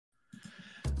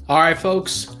All right,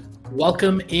 folks,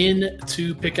 welcome in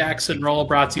to Pickaxe and Roll,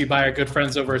 brought to you by our good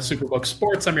friends over at Superbook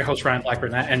Sports. I'm your host, Ryan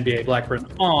Blackburn, at NBA Blackburn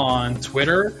on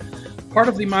Twitter, part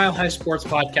of the Mile High Sports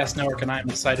Podcast Network, and I'm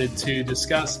excited to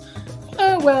discuss,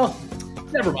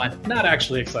 never mind, not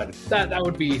actually excited. That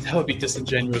would be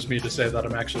disingenuous of me to say that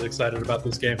I'm actually excited about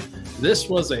this game. This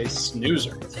was a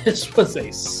snoozer. This was a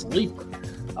sleeper.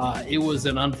 It was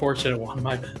an unfortunate one.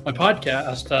 My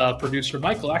podcast producer,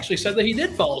 Michael, actually said that he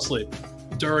did fall asleep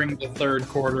during the third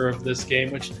quarter of this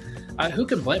game, which who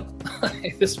can blame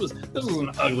him? This was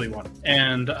an ugly one,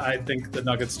 and I think the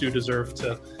Nuggets do deserve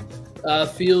to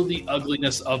feel the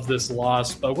ugliness of this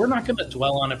loss, but we're not going to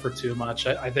dwell on it for too much.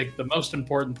 I think the most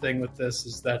important thing with this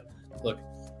is that, look,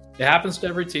 it happens to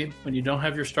every team when you don't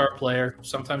have your star player.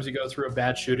 Sometimes you go through a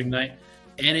bad shooting night,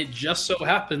 and it just so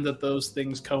happened that those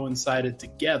things coincided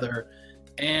together,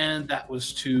 and that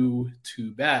was too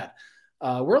bad.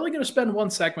 We're only going to spend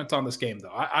one segment on this game, though.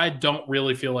 I don't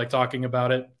really feel like talking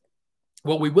about it.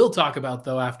 What we will talk about,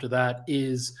 though, after that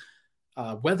is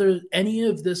whether any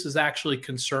of this is actually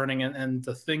concerning. And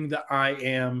the thing that I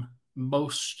am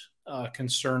most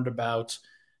concerned about,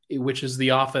 which is the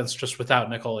offense just without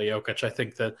Nikola Jokić. I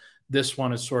think that this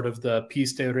one is sort of the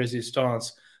piece de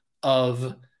resistance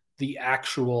of the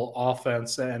actual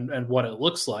offense and what it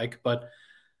looks like. But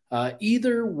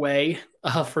either way,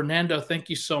 Fernando, thank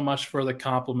you so much for the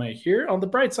compliment here. On the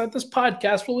bright side, this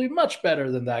podcast will be much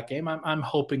better than that game. I'm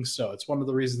hoping so. It's one of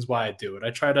the reasons why I do it. I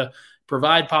try to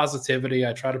provide positivity.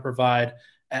 I try to provide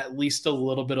at least a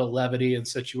little bit of levity in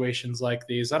situations like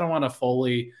these. I don't want to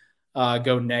fully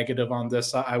go negative on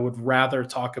this. I would rather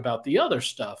talk about the other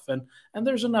stuff, and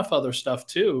there's enough other stuff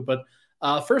too. But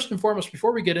first and foremost,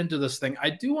 before we get into this thing, I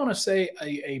do want to say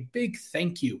a big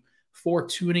thank you for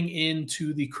tuning in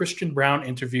to the Christian Braun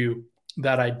interview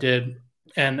that I did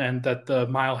and that the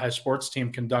Mile High Sports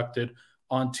team conducted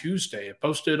on Tuesday. It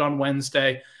posted on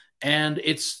Wednesday, and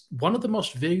it's one of the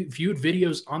most viewed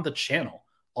videos on the channel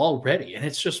already. And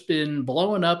it's just been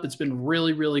blowing up. It's been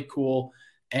really, really cool.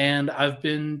 And I've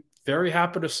been very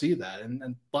happy to see that.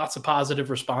 And lots of positive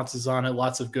responses on it,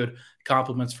 lots of good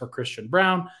compliments for Christian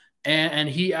Braun. And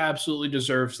he absolutely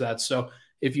deserves that. So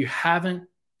if you haven't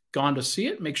gone to see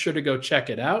it, make sure to go check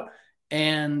it out.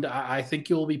 And I think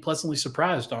you'll be pleasantly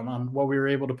surprised on what we were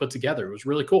able to put together. It was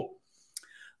really cool.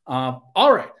 All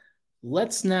right,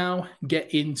 let's now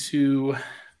get into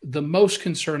the most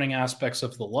concerning aspects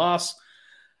of the loss.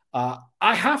 I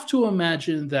have to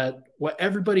imagine that what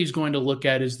everybody's going to look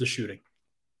at is the shooting.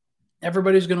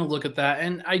 Everybody's going to look at that.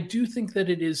 And I do think that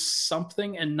it is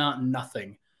something and not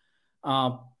nothing.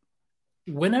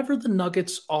 Whenever the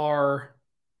Nuggets are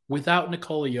without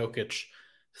Nikola Jokić,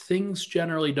 things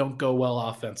generally don't go well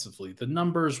offensively. The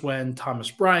numbers when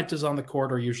Thomas Bryant is on the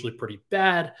court are usually pretty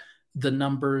bad. The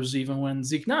numbers even when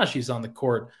Zeke Naji is on the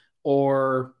court,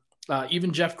 or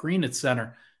even Jeff Green at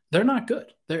center, they're not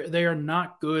good. They are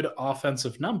not good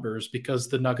offensive numbers because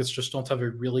the Nuggets just don't have a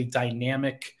really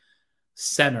dynamic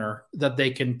center that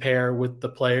they can pair with the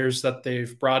players that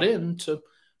they've brought in to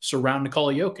surround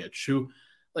Nikola Jokić, who,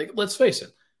 like, let's face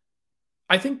it,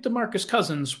 I think DeMarcus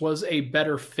Cousins was a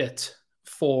better fit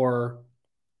for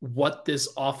what this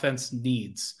offense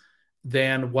needs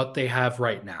than what they have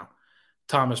right now.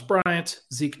 Thomas Bryant,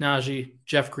 Zeke Naji,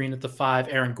 Jeff Green at the 5,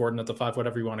 Aaron Gordon at the 5,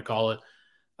 whatever you want to call it.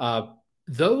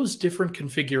 Those different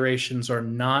configurations are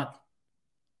not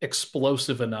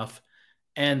explosive enough,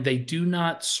 and they do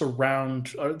not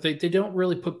surround, or they don't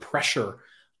really put pressure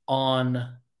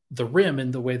on the rim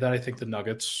in the way that I think the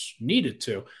Nuggets needed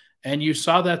to. And you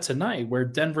saw that tonight where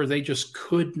Denver, they just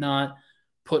could not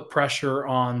put pressure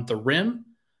on the rim,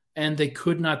 and they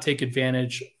could not take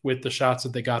advantage with the shots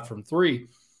that they got from three.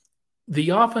 The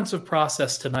offensive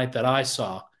process tonight that I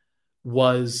saw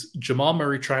was Jamal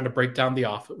Murray trying to break down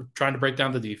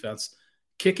the defense,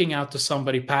 kicking out to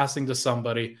somebody, passing to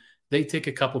somebody. They take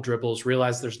a couple dribbles,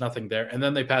 realize there's nothing there, and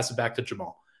then they pass it back to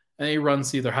Jamal. And he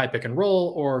runs either high pick and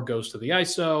roll or goes to the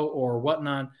ISO or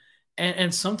whatnot.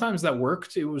 And sometimes that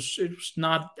worked. It was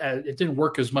not, it didn't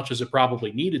work as much as it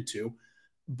probably needed to,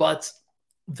 but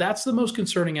that's the most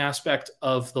concerning aspect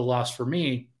of the loss for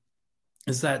me,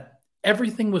 is that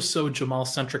everything was so Jamal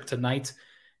centric tonight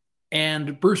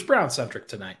and Bruce Brown centric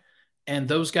tonight. And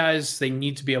those guys, they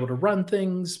need to be able to run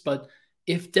things. But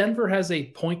if Denver has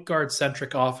a point guard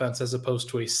centric offense as opposed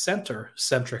to a center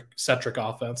centric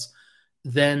offense,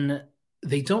 then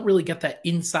they don't really get that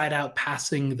inside out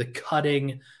passing, the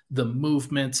cutting, the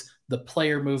movement, the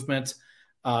player movement,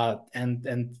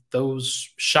 and those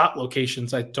shot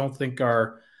locations I don't think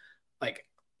are, like,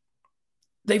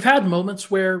 they've had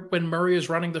moments where when Murray is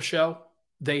running the show,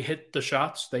 they hit the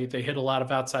shots. They hit a lot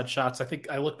of outside shots. I think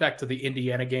I look back to the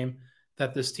Indiana game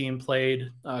that this team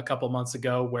played a couple months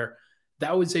ago, where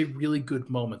that was a really good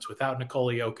moment without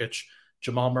Nikola Jokić.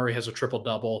 Jamal Murray has a triple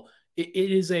double. I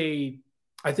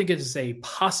think it is a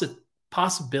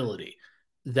possibility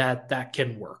that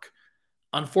can work.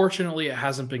 Unfortunately, it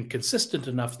hasn't been consistent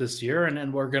enough this year,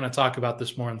 and we're going to talk about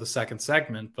this more in the second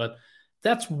segment, but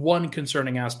that's one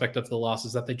concerning aspect of the loss,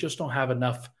 is that they just don't have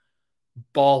enough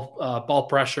ball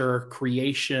pressure,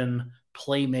 creation,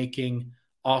 playmaking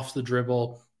off the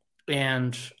dribble.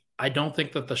 And I don't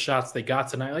think that the shots they got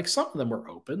tonight, like some of them were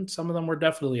open, some of them were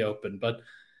definitely open, but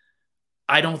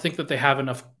I don't think that they have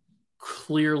enough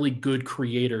clearly good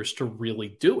creators to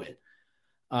really do it.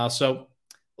 So,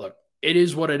 look, it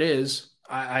is what it is.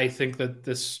 I think that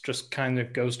this just kind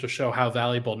of goes to show how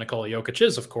valuable Nikola Jokić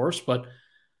is, of course, but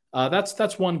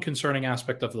that's one concerning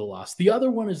aspect of the loss. The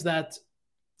other one is that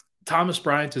Thomas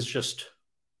Bryant, Zeke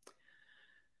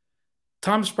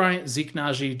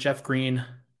Nnaji, Jeff Green,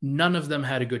 none of them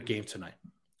had a good game tonight.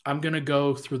 I'm going to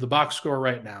go through the box score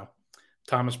right now.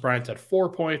 Thomas Bryant had 4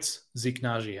 points. Zeke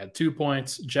Nnaji had 2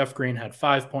 points. Jeff Green had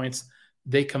 5 points.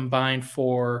 They combined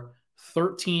for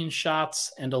 13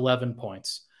 shots and 11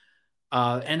 points.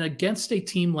 And against a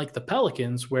team like the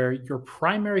Pelicans, where your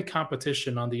primary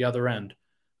competition on the other end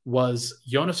was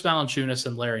Jonas Valanciunas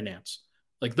and Larry Nance.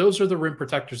 Like, those are the rim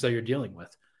protectors that you're dealing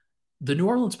with. The New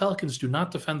Orleans Pelicans do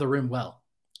not defend the rim well.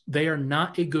 They are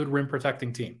not a good rim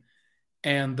protecting team.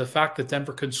 And the fact that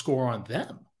Denver could score on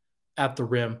them at the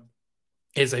rim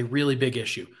is a really big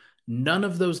issue. None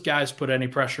of those guys put any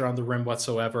pressure on the rim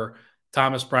whatsoever.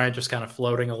 Thomas Bryant just kind of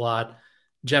floating a lot.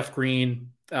 Jeff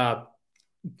Green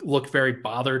looked very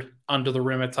bothered under the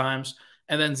rim at times.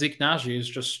 And then Zeke Nnaji is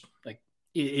just like,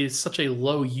 it is such a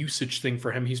low usage thing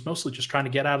for him. He's mostly just trying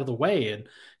to get out of the way, and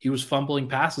he was fumbling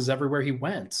passes everywhere he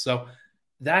went. So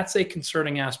that's a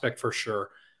concerning aspect for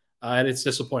sure. And it's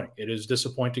disappointing. It is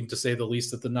disappointing, to say the least,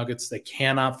 that the Nuggets, they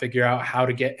cannot figure out how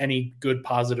to get any good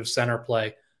positive center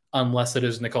play unless it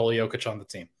is Nikola Jokić on the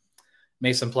team.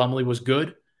 Mason Plumlee was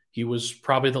good. He was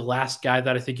probably the last guy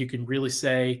that I think you can really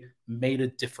say made a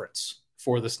difference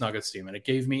for this Nuggets team. And it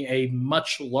gave me a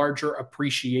much larger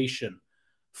appreciation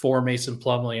for Mason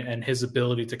Plumlee and his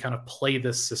ability to kind of play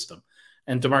this system.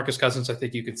 And DeMarcus Cousins, I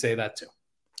think you could say that too.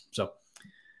 So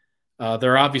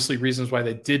there are obviously reasons why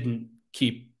they didn't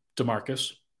keep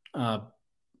DeMarcus.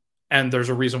 And there's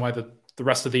a reason why the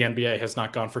rest of the NBA has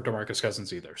not gone for DeMarcus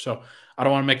Cousins either. So I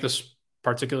don't want to make this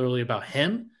particularly about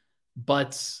him,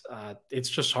 but it's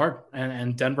just hard.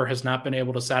 And Denver has not been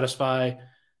able to satisfy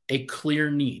a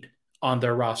clear need on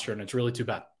their roster, and it's really too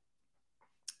bad.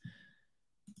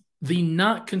 The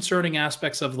not concerning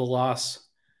aspects of the loss,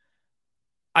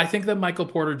 I think that Michael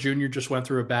Porter Jr. just went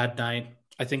through a bad night.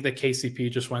 I think that KCP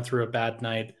just went through a bad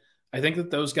night. I think that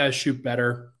those guys shoot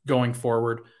better going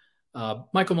forward.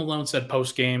 Michael Malone said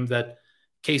post-game that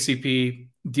KCP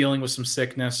dealing with some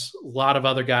sickness, a lot of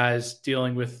other guys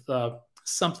dealing with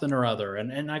something or other.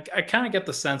 And I kind of get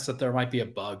the sense that there might be a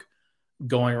bug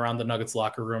going around the Nuggets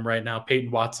locker room right now. Peyton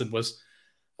Watson was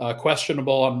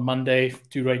questionable on Monday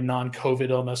due to a non-COVID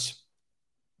illness.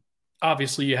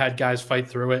 Obviously, you had guys fight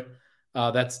through it.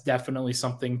 That's definitely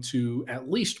something to at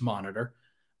least monitor.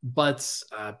 But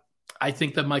I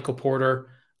think that Michael Porter,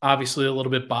 obviously a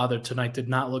little bit bothered tonight, did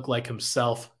not look like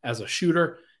himself as a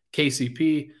shooter.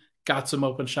 KCP got some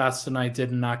open shots tonight,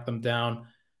 didn't knock them down.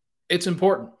 It's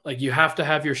important. Like, you have to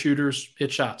have your shooters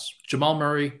hit shots. Jamal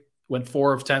Murray went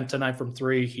 4 of 10 tonight from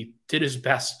 3. He did his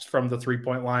best from the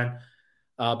three-point line,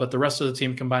 but the rest of the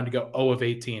team combined to go 0 of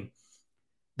 18.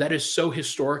 That is so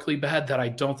historically bad that I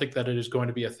don't think that it is going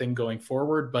to be a thing going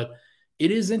forward, but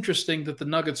it is interesting that the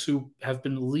Nuggets, who have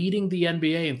been leading the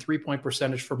NBA in three-point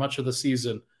percentage for much of the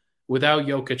season, without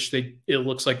Jokić, it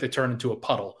looks like they turn into a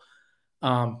puddle.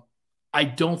 I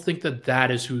don't think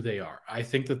that is who they are. I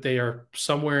think that they are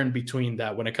somewhere in between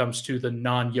that when it comes to the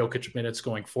non-Jokić minutes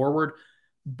going forward.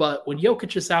 But when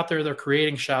Jokić is out there, they're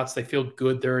creating shots, they feel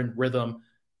good, they're in rhythm,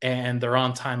 and they're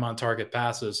on time on target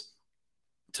passes.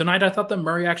 Tonight, I thought that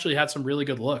Murray actually had some really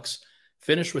good looks.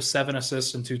 Finished with 7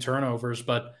 assists and 2 turnovers,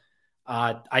 but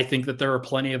I think that there are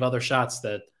plenty of other shots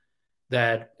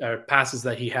that passes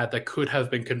that he had that could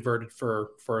have been converted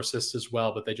for assists as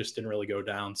well, but they just didn't really go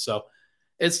down. So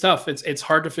it's tough. It's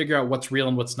hard to figure out what's real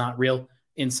and what's not real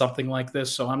in something like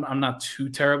this. So I'm not too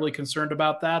terribly concerned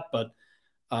about that, but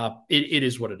it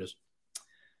is what it is.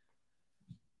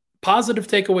 Positive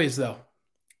takeaways, though.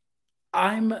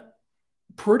 I'm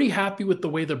pretty happy with the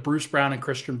way that Bruce Brown and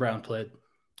Christian Brown played.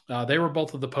 They were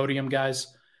both of the podium guys.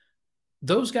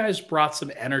 Those guys brought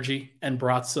some energy and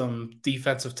brought some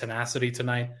defensive tenacity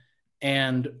tonight.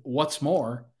 And what's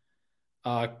more,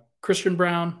 Christian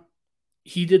Brown,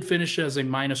 he did finish as a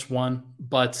 -1,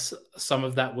 but some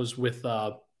of that was with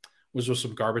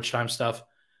some garbage time stuff.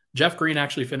 Jeff Green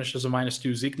actually finished as a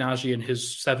 -2. Zeke Naji in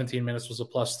his 17 minutes was a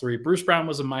 +3. Bruce Brown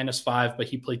was a -5, but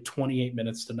he played 28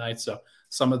 minutes tonight, so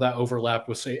some of that overlap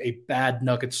with a bad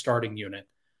Nuggets starting unit.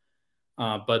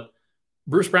 But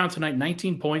Bruce Brown tonight,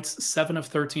 19 points, 7 of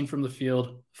 13 from the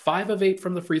field, 5 of 8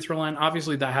 from the free throw line.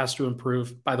 Obviously, that has to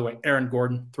improve. By the way, Aaron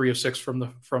Gordon, 3 of 6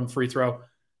 from free throw.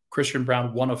 Christian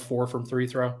Brown, 1 of 4 from free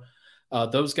throw.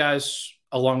 Those guys,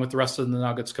 along with the rest of the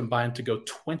Nuggets, combined to go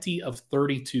 20 of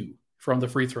 32 from the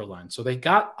free throw line. So they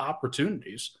got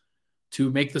opportunities to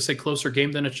make this a closer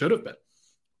game than it should have been.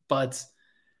 But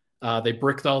they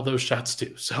bricked all those shots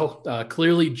too. So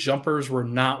clearly jumpers were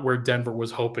not where Denver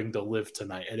was hoping to live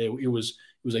tonight. And it was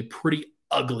a pretty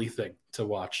ugly thing to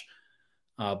watch.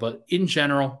 But in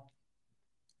general,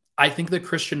 I think that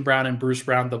Christian Brown and Bruce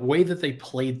Brown, the way that they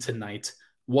played tonight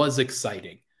was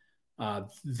exciting. I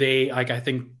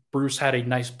think Bruce had a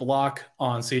nice block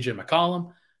on CJ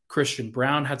McCollum. Christian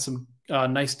Brown had some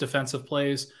nice defensive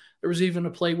plays. There was even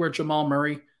a play where Jamal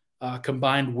Murray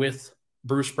combined with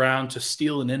Bruce Brown to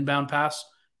steal an inbound pass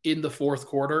in the fourth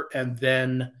quarter and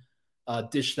then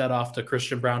dish that off to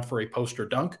Christian Brown for a poster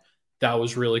dunk. That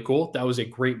was really cool. That was a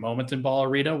great moment in Ball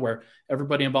Arena where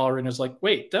everybody in Ball Arena is like,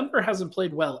 wait, Denver hasn't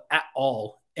played well at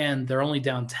all, and they're only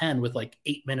down 10 with like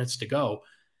 8 minutes to go.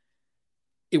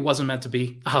 It wasn't meant to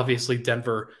be. Obviously,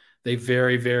 Denver, they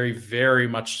very, very, very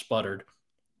much sputtered.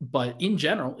 But in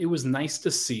general, it was nice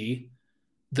to see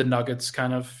the Nuggets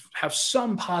kind of have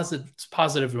some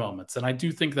positive moments. And I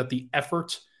do think that the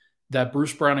effort that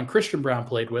Bruce Brown and Christian Brown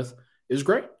played with is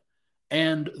great.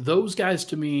 And those guys,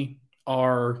 to me,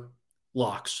 are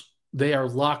locks. They are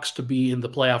locks to be in the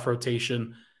playoff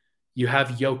rotation. You have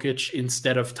Jokić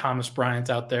instead of Thomas Bryant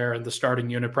out there, and the starting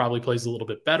unit probably plays a little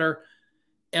bit better.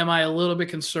 Am I a little bit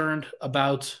concerned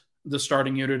about the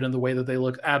starting unit and the way that they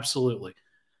look? Absolutely.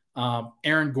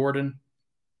 Aaron Gordon,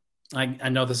 I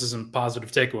know this isn't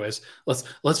positive takeaways.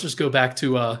 Let's just go back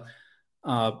to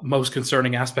most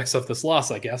concerning aspects of this loss,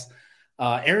 I guess.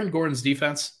 Aaron Gordon's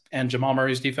defense and Jamal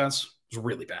Murray's defense was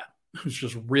really bad. It was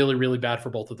just really, really bad for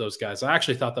both of those guys. I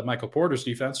actually thought that Michael Porter's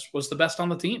defense was the best on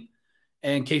the team.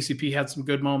 And KCP had some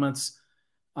good moments.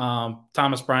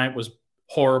 Thomas Bryant was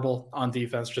horrible on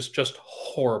defense, just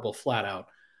horrible, flat out.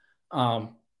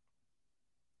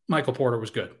 Michael Porter was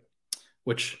good,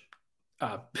 which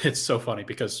it's so funny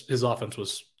because his offense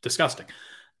was disgusting.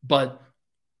 But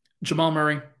Jamal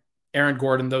Murray, Aaron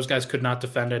Gordon, those guys could not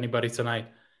defend anybody tonight.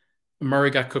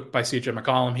 Murray got cooked by CJ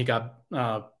McCollum. He got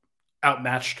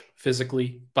outmatched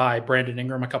physically by Brandon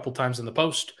Ingram a couple times in the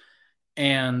post.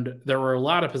 And there were a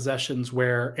lot of possessions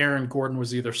where Aaron Gordon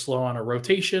was either slow on a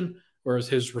rotation or it was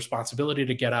his responsibility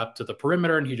to get out to the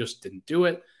perimeter, and he just didn't do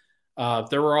it.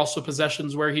 There were also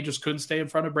possessions where he just couldn't stay in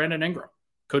front of Brandon Ingram,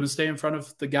 couldn't stay in front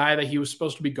of the guy that he was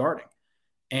supposed to be guarding.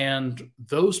 And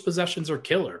those possessions are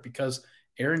killer because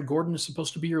Aaron Gordon is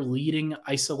supposed to be your leading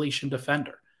isolation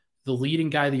defender, the leading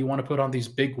guy that you want to put on these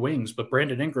big wings, but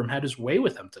Brandon Ingram had his way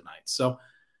with him tonight. So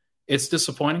it's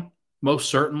disappointing, most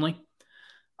certainly.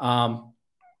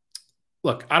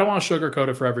 Look, I don't want to sugarcoat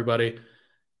it for everybody.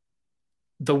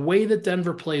 The way that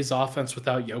Denver plays offense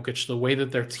without Jokić, the way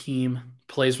that their team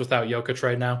plays without Jokić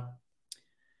right now,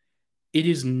 it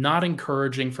is not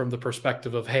encouraging from the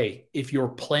perspective of, hey, if your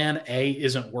plan A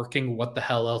isn't working, what the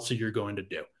hell else are you going to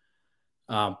do?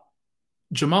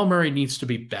 Jamal Murray needs to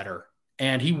be better,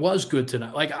 and he was good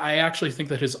tonight. Like, I actually think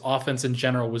that his offense in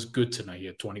general was good tonight. He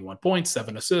had 21 points,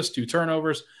 7 assists, 2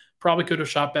 turnovers. Probably could have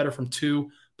shot better from 2,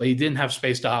 but he didn't have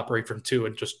space to operate from 2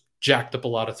 and just jacked up a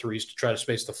lot of threes to try to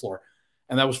space the floor.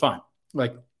 And that was fine.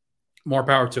 Like, more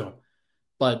power to him.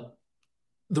 But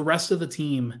the rest of the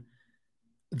team,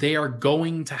 they are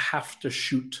going to have to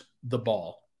shoot the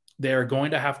ball. They are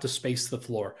going to have to space the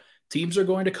floor. Teams are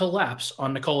going to collapse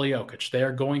on Nikola Jokić. They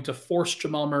are going to force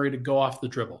Jamal Murray to go off the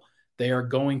dribble. They are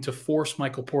going to force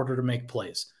Michael Porter to make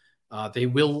plays. They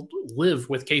will live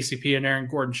with KCP and Aaron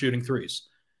Gordon shooting threes.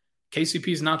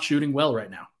 KCP is not shooting well right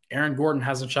now. Aaron Gordon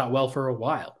hasn't shot well for a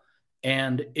while.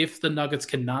 And if the Nuggets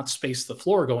cannot space the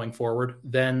floor going forward,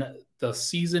 then the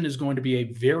season is going to be a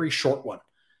very short one,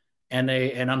 and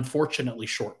an unfortunately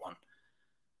short one.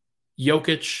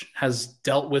 Jokić has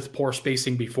dealt with poor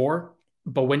spacing before,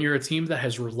 but when you're a team that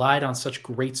has relied on such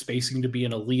great spacing to be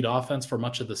an elite offense for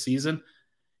much of the season,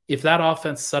 if that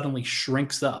offense suddenly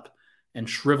shrinks up and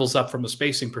shrivels up from a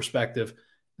spacing perspective,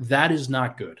 that is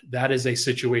not good. That is a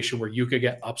situation where you could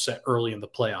get upset early in the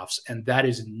playoffs, and that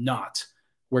is not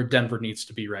where Denver needs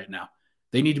to be right now.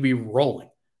 They need to be rolling.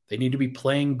 They need to be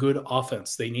playing good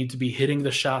offense. They need to be hitting the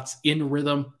shots in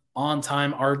rhythm, on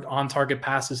time, on target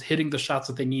passes, hitting the shots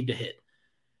that they need to hit.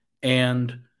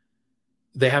 And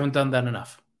they haven't done that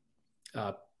enough.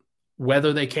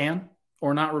 Whether they can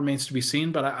or not remains to be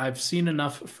seen, but I've seen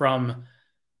enough from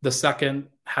the second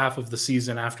half of the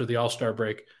season after the All-Star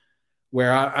break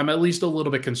where I'm at least a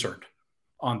little bit concerned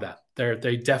on that.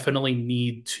 They definitely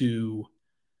need to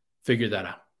figure that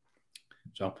out.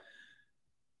 So,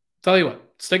 tell you what,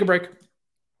 let's take a break.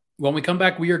 When we come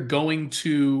back, we're going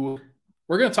to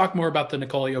talk more about the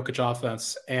Nikola Jokić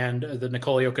offense and the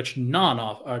Nikola Jokić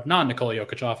non-Nikola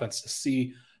Jokić offense to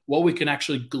see what we can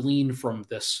actually glean from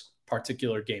this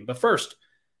particular game. But first,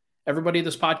 everybody,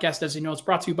 this podcast, as you know, it's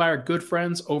brought to you by our good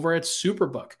friends over at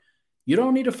Superbook. You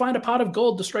don't need to find a pot of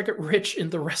gold to strike it rich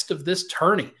in the rest of this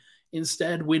tourney.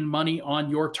 Instead, win money on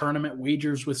your tournament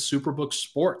wagers with Superbook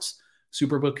Sports.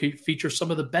 Superbook features some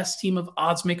of the best team of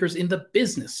odds makers in the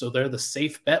business, so they're the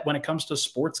safe bet when it comes to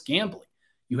sports gambling.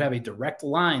 You have a direct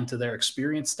line to their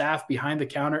experienced staff behind the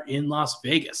counter in Las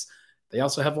Vegas. They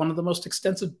also have one of the most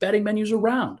extensive betting menus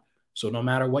around, so no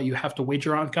matter what you have to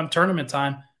wager on come tournament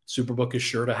time, Superbook is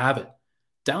sure to have it.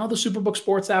 Download the Superbook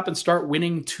Sports app and start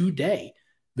winning today.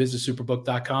 Visit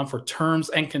superbook.com for terms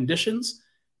and conditions.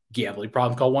 Gambling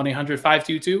problem, call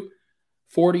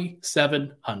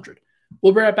 1-800-522-4700.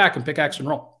 We'll be right back and Pickaxe and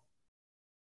Roll.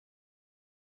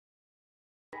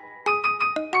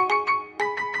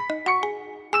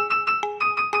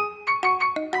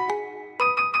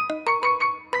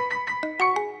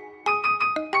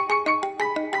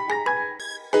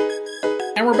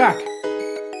 And we're back.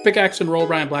 Pickaxe and Roll,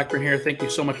 Ryan Blackburn here. Thank you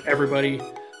so much, everybody,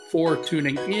 for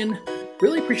tuning in.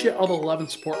 Really appreciate all the love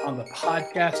and support on the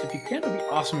podcast. If you can, it would be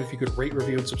awesome if you could rate,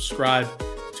 review, and subscribe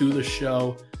to the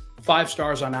show. 5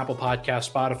 stars on Apple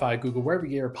Podcasts, Spotify, Google, wherever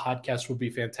you get your podcasts would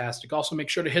be fantastic. Also, make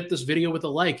sure to hit this video with a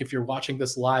like if you're watching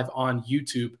this live on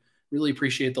YouTube. Really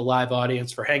appreciate the live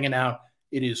audience for hanging out.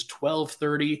 It is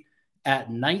 12:30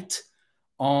 at night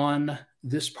on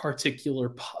this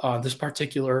particular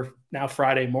now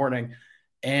Friday morning,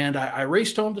 and I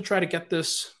raced home to try to get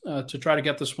this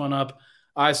one up.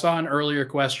 I saw an earlier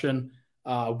question.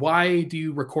 Why do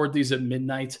you record these at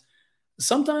midnight?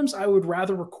 Sometimes I would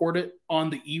rather record it on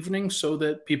the evening so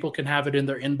that people can have it in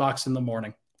their inbox in the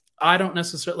morning. I don't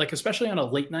necessarily, especially on a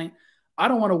late night, I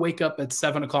don't want to wake up at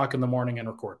 7 o'clock in the morning and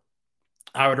record.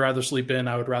 I would rather sleep in.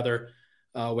 I would rather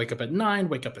wake up at 9,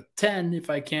 wake up at 10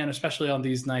 if I can, especially on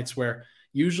these nights where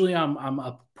usually I'm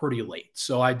up pretty late.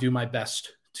 So I do my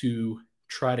best to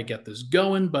try to get this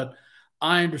going, but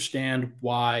I understand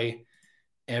why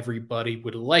everybody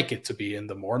would like it to be in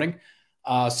the morning.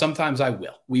 Sometimes I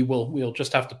will. We'll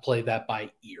just have to play that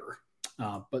by ear.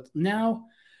 But now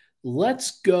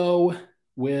let's go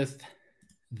with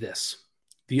this.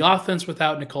 The offense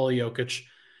without Nikola Jokić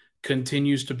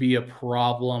continues to be a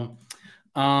problem.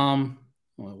 Well,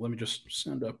 let me just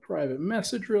send a private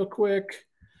message real quick.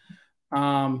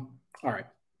 All right.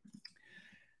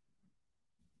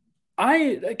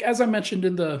 As I mentioned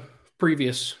in the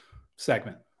previous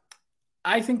segment,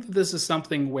 I think that this is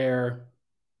something where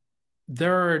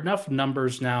there are enough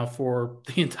numbers now for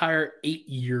the entire 8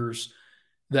 years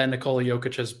that Nikola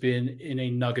Jokić has been in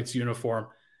a Nuggets uniform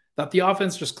that the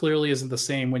offense just clearly isn't the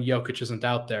same when Jokić isn't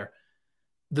out there.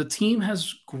 The team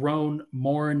has grown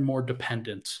more and more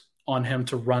dependent on him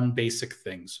to run basic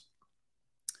things.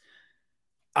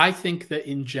 I think that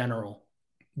in general,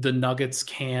 the Nuggets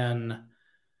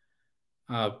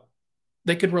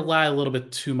they could rely a little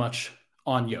bit too much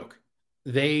on Jokić.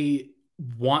 They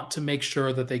want to make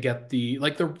sure that they get they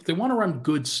want to run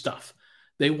good stuff.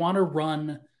 They want to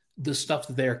run the stuff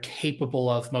that they're capable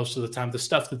of most of the time, the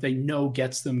stuff that they know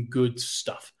gets them good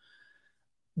stuff.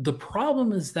 The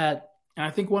problem is that, and I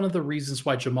think one of the reasons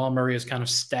why Jamal Murray has kind of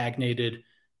stagnated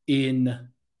in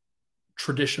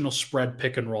traditional spread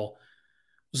pick and roll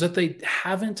is that they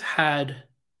haven't had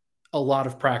a lot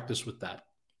of practice with that.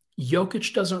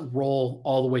 Jokić doesn't roll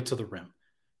all the way to the rim.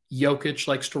 Jokić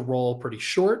likes to roll pretty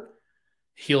short.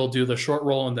 He'll do the short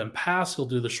roll and then pass. He'll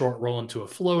do the short roll into a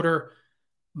floater.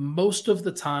 Most of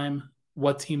the time,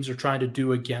 what teams are trying to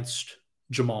do against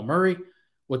Jamal Murray,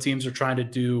 what teams are trying to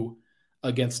do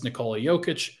against Nikola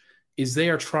Jokić, is they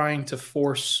are trying to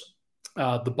force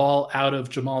the ball out of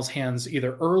Jamal's hands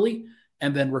either early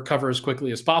and then recover as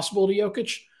quickly as possible to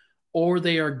Jokić, or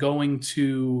they are going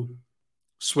to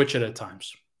switch it at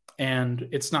times. And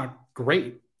it's not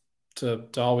great to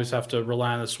always have to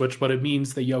rely on the switch, but it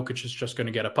means that Jokić is just going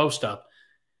to get a post up,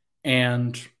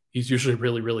 and he's usually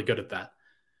really, really good at that.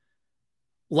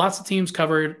 Lots of teams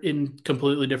cover it in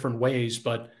completely different ways,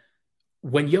 but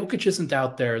when Jokić isn't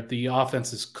out there, the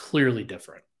offense is clearly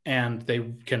different. and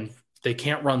they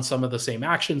can't run some of the same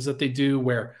actions that they do,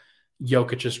 where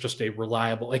Jokić is just a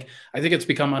reliable, like, I think it's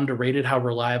become underrated how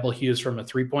reliable he is from a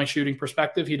 3-point shooting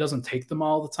perspective. He doesn't take them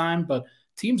all the time, but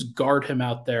teams guard him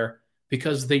out there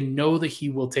because they know that he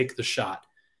will take the shot.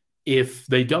 If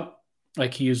they don't,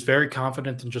 like, he is very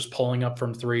confident in just pulling up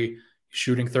from three,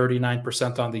 shooting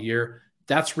 39% on the year.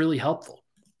 That's really helpful.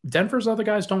 Denver's other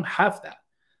guys don't have that.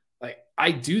 Like,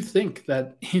 I do think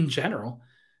that in general,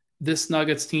 this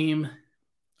Nuggets team,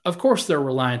 of course, they're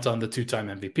reliant on the two-time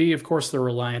MVP. Of course, they're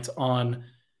reliant on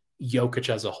Jokić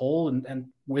as a whole. And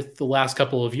with the last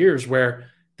couple of years where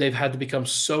they've had to become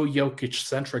so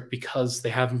Jokić-centric because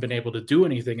they haven't been able to do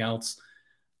anything else,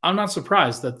 I'm not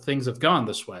surprised that things have gone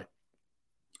this way.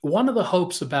 One of the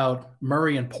hopes about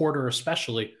Murray and Porter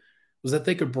especially was that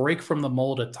they could break from the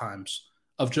mold at times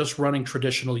of just running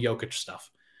traditional Jokić stuff.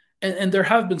 And there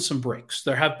have been some breaks.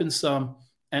 There have been some,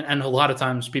 and a lot of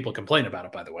times people complain about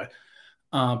it, by the way.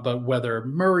 But whether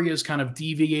Murray is kind of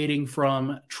deviating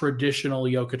from traditional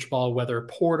Jokić ball, whether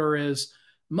Porter is,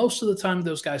 most of the time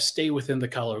those guys stay within the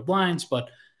colored lines. But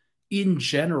in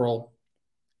general,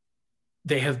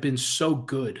 they have been so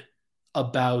good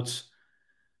about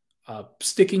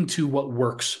sticking to what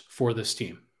works for this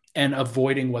team and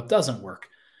avoiding what doesn't work.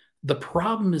 The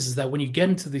problem is that when you get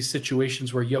into these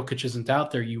situations where Jokić isn't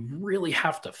out there, you really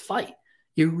have to fight.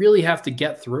 You really have to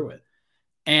get through it.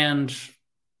 And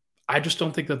I just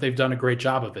don't think that they've done a great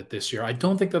job of it this year. I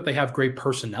don't think that they have great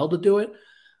personnel to do it.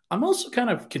 I'm also kind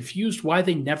of confused why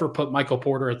they never put Michael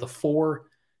Porter at the 4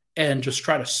 and just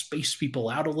try to space people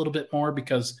out a little bit more,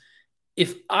 because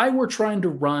if I were trying to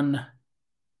run,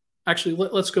 actually,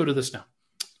 let's go to this now.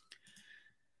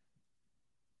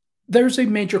 There's a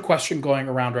major question going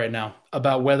around right now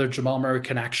about whether Jamal Murray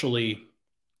can actually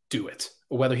do it,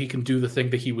 or whether he can do the thing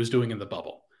that he was doing in the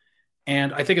bubble.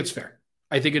 And I think it's fair.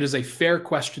 I think it is a fair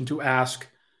question to ask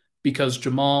because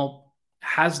Jamal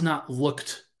has not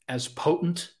looked as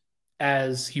potent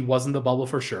as he was in the bubble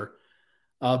for sure.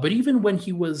 But even when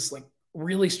he was like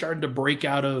really starting to break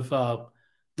out of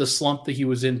the slump that he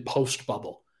was in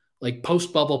post-bubble, like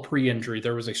post-bubble pre-injury,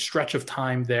 there was a stretch of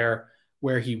time there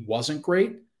where he wasn't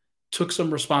great, took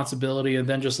some responsibility, and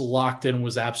then just locked in,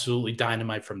 was absolutely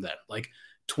dynamite from then. Like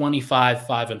 25,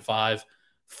 5 and 5,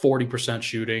 40%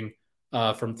 shooting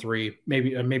from three,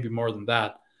 maybe more than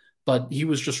that. But he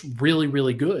was just really,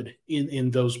 really good in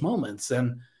those moments.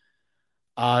 And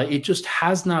it just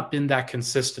has not been that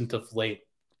consistent of late.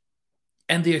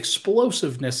 And the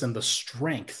explosiveness and the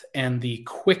strength and the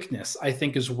quickness, I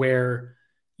think, is where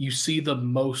you see the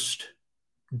most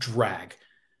drag.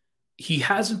 He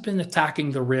hasn't been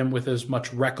attacking the rim with as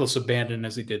much reckless abandon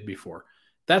as he did before.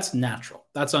 That's natural.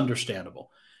 That's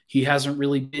understandable. He hasn't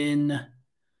really been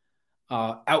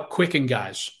out-quicking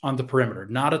guys on the perimeter.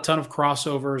 Not a ton of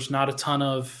crossovers, not a ton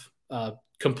of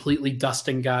completely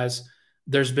dusting guys.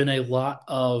 There's been a lot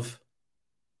of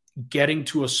getting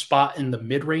to a spot in the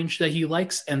mid-range that he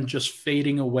likes and just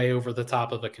fading away over the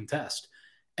top of a contest.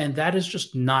 And that is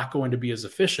just not going to be as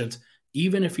efficient,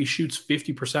 even if he shoots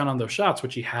 50% on those shots,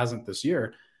 which he hasn't this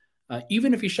year.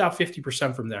 Even if he shot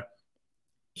 50% from there,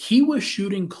 he was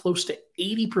shooting close to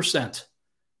 80%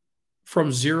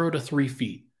 from 0 to 3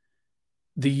 feet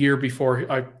the year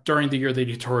before, during the year that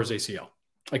he tore his ACL.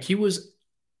 Like, he was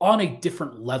on a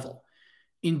different level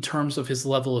in terms of his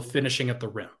level of finishing at the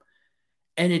rim.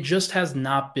 And it just has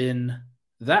not been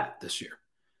that this year.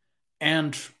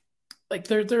 And like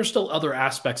there's still other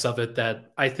aspects of it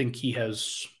that I think he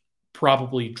has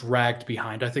probably dragged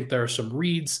behind. I think there are some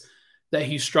reads that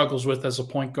he struggles with as a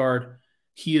point guard.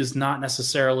 He is not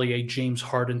necessarily a James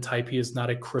Harden type. He is not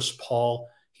a Chris Paul.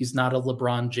 He's not a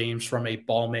LeBron James from a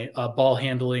ball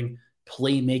handling,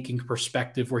 playmaking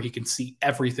perspective where he can see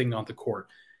everything on the court.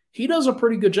 He does a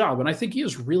pretty good job, and I think he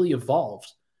has really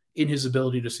evolved in his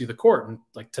ability to see the court. And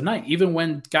like tonight, even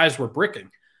when guys were bricking,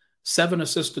 7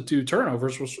 assists to 2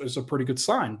 turnovers is a pretty good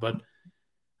sign. But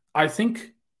I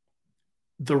think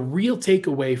the real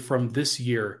takeaway from this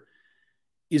year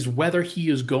is whether he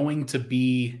is going to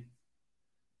be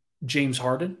James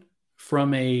Harden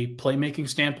from a playmaking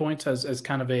standpoint as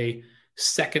kind of a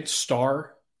second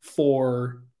star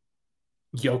for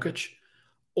Jokić,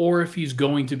 or if he's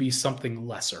going to be something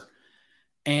lesser.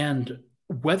 And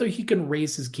whether he can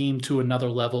raise his game to another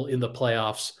level in the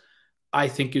playoffs, I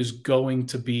think is going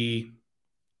to be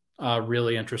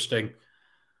really interesting.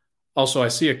 Also, I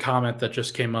see a comment that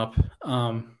just came up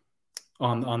on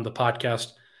the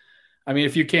podcast. I mean,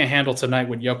 if you can't handle tonight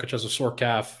when Jokić has a sore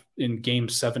calf in game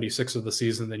 76 of the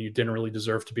season, then you didn't really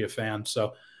deserve to be a fan.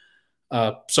 So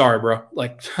sorry, bro.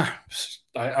 Like,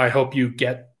 I hope you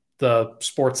get the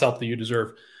sports help that you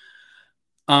deserve.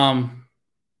 Um,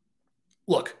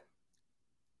 Look,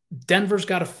 Denver's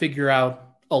got to figure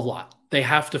out a lot. They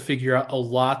have to figure out a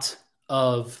lot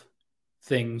of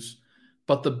things.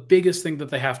 But the biggest thing that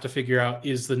they have to figure out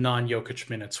is the non-Jokić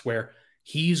minutes, where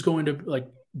he's going to, like,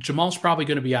 Jamal's probably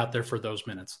going to be out there for those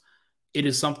minutes. It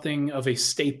is something of a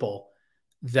staple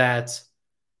that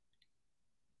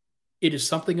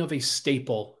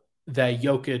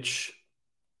Jokić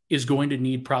is going to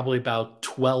need probably about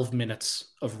 12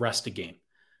 minutes of rest a game,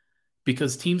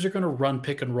 because teams are going to run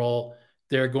pick and roll.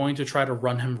 They're going to try to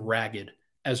run him ragged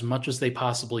as much as they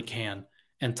possibly can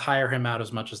and tire him out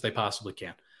as much as they possibly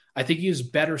can. I think he is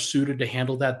better suited to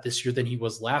handle that this year than he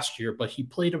was last year, but he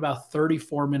played about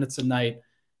 34 minutes a night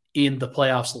in the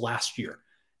playoffs last year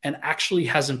and actually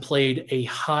hasn't played a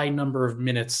high number of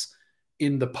minutes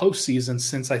in the postseason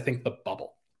since, I think, the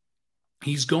bubble.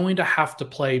 He's going to have to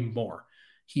play more.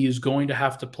 He is going to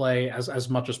have to play as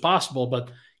much as possible,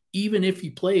 but even if he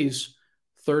plays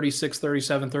 36,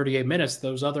 37, 38 minutes,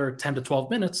 those other 10 to 12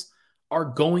 minutes are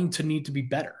going to need to be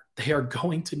better. They are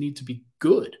going to need to be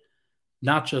good,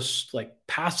 not just like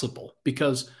passable.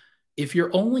 Because if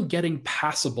you're only getting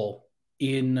passable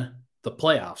in the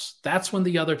playoffs, that's when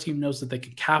the other team knows that they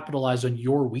can capitalize on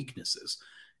your weaknesses.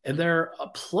 And there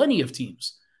are plenty of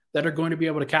teams that are going to be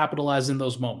able to capitalize in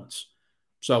those moments.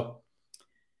 So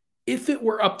if it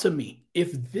were up to me,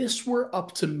 if this were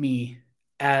up to me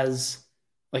as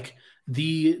like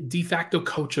the de facto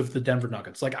coach of the Denver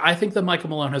Nuggets, like, I think that Michael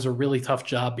Malone has a really tough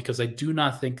job, because I do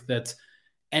not think that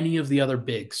any of the other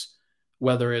bigs,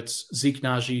 whether it's Zeke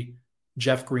Naji,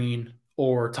 Jeff Green,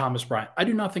 or Thomas Bryant, I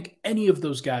do not think any of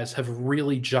those guys have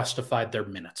really justified their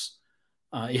minutes.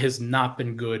 It has not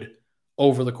been good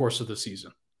over the course of the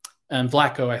season. And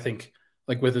Vlatko, I think,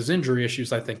 like with his injury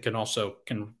issues, I think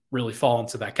can really fall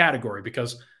into that category,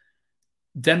 because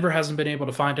Denver hasn't been able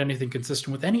to find anything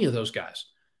consistent with any of those guys.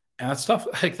 And that's tough.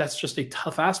 Like, that's just a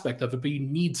tough aspect of it, but you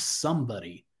need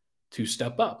somebody to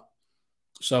step up.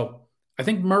 So I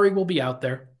think Murray will be out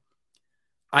there.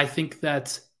 I think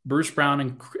that Bruce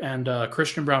Brown and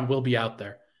Christian Brown will be out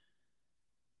there.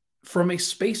 From a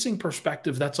spacing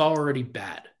perspective, that's already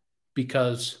bad,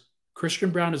 because Christian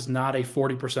Brown is not a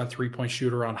 40% three-point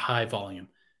shooter on high volume.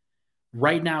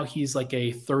 Right now, he's like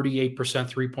a 38%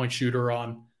 three-point shooter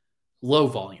on low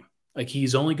volume. Like,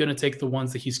 he's only going to take the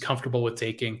ones that he's comfortable with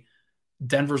taking.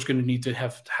 Denver's going to need to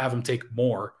have him take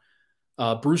more.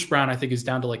 Bruce Brown, I think, is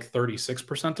down to like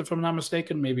 36%, if I'm not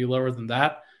mistaken, maybe lower than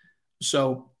that.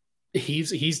 So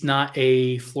he's not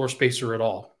a floor spacer at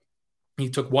all. He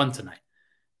took one tonight.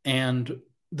 And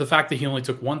the fact that he only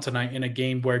took one tonight in a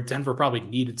game where Denver probably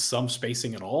needed some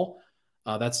spacing at all,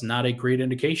 that's not a great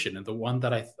indication. And the one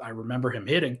that I remember him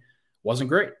hitting wasn't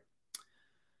great.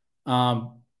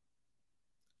 So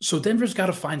Denver's got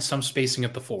to find some spacing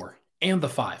at the 4 and the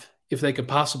 5 if they could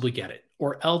possibly get it,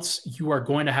 or else you are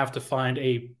going to have to find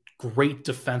a great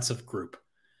defensive group.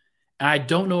 And I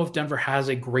don't know if Denver has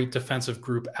a great defensive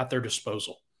group at their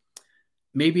disposal.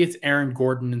 Maybe it's Aaron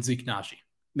Gordon and Zeke Naji.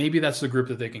 Maybe that's the group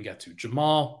that they can get to.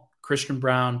 Jamal, Christian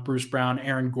Brown, Bruce Brown,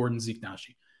 Aaron Gordon, Zeke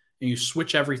Naji. And you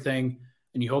switch everything,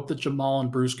 and you hope that Jamal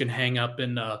and Bruce can hang up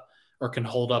in or can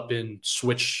hold up in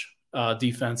switch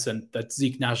defense, and that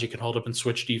Zeke Naji can hold up in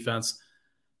switch defense.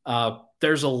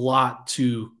 There's a lot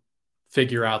to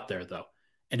figure out there, though,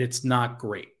 and it's not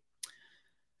great.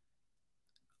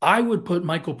 I would put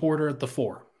Michael Porter at the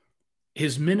 4.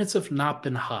 His minutes have not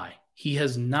been high. He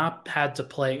has not had to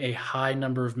play a high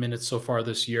number of minutes so far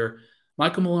this year.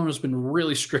 Michael Malone has been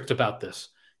really strict about this.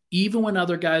 Even when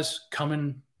other guys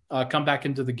come back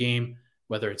into the game,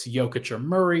 whether it's Jokić or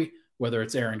Murray, whether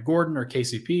it's Aaron Gordon or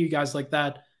KCP, guys like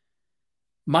that,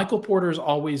 Michael Porter is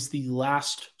always the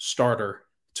last starter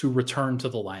to return to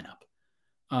the lineup,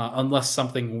 unless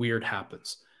something weird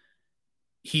happens.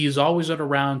 He is always at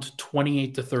around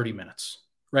 28 to 30 minutes.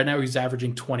 Right now, he's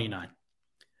averaging 29.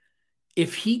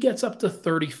 If he gets up to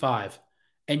 35,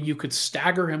 and you could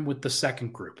stagger him with the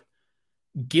second group,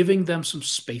 giving them some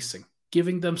spacing,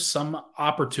 giving them some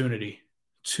opportunity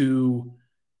to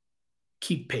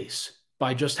keep pace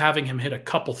by just having him hit a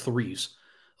couple threes,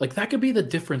 like, that could be the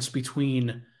difference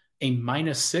between a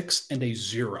 -6 and a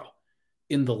 0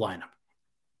 in the lineup.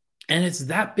 And it's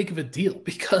that big of a deal,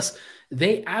 because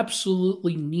they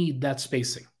absolutely need that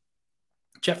spacing.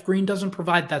 Jeff Green doesn't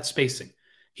provide that spacing.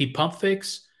 He pump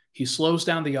fakes. He slows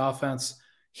down the offense.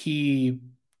 He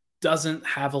doesn't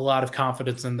have a lot of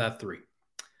confidence in that 3.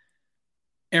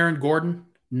 Aaron Gordon,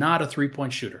 not a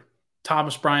three-point shooter.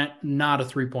 Thomas Bryant, not a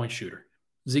three-point shooter.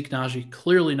 Zeke Naji,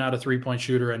 clearly not a three-point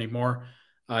shooter anymore.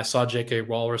 I saw J.K.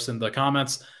 Walrus in the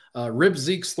comments. Rib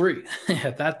Zeke's 3.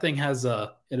 That thing has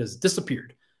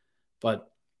disappeared.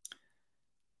 But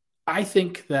I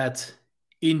think that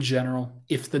in general,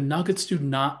 if the Nuggets do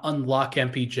not unlock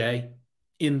MPJ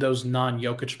in those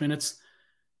non-Jokic minutes,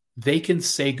 they can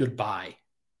say goodbye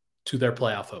to their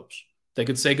playoff hopes. They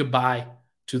could say goodbye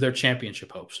to their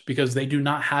championship hopes because they do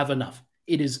not have enough.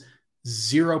 It is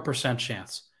 0%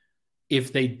 chance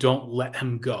if they don't let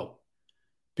him go,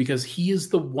 because he is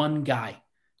the one guy,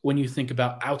 when you think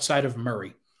about outside of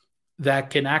Murray,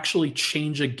 that can actually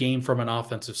change a game from an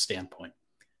offensive standpoint.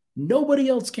 Nobody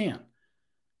else can.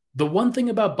 The one thing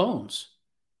about Bones,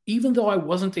 even though I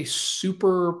wasn't a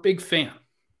super big fan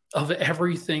of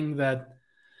everything that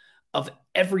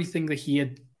he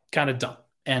had kind of done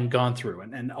and gone through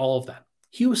and all of that,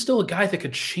 he was still a guy that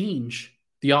could change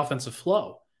the offensive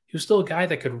flow. He was still a guy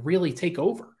that could really take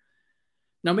over.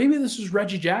 Now, maybe this is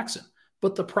Reggie Jackson,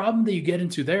 but the problem that you get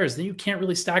into there is then you can't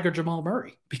really stagger Jamal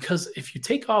Murray, because if you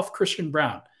take off Christian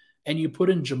Brown and you put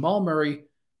in Jamal Murray,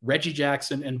 Reggie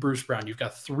Jackson, and Bruce Brown, you've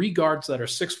got three guards that are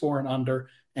 6'4" and under.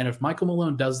 And if Michael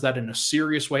Malone does that in a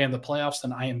serious way in the playoffs,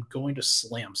 then I am going to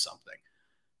slam something.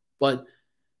 But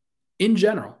in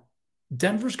general,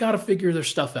 Denver's got to figure their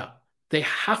stuff out. They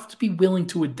have to be willing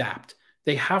to adapt.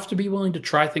 They have to be willing to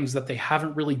try things that they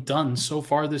haven't really done so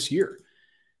far this year.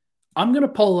 I'm going to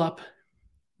pull up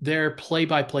their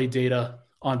play-by-play data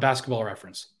on Basketball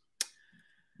Reference.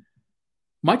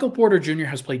 Michael Porter Jr.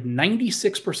 has played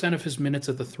 96% of his minutes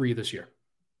at the three this year.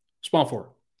 Small forward.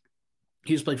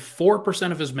 He's played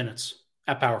 4% of his minutes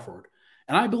at power forward.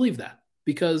 And I believe that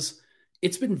because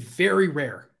it's been very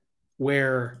rare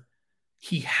where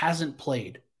he hasn't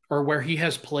played, or where he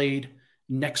has played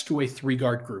next to a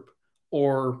three-guard group,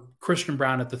 or Christian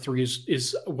Brown at the three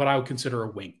is what I would consider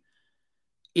a wing.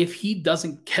 If he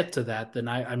doesn't get to that, then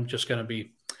I'm going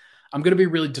to be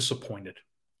really disappointed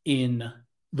in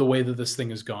the way that this thing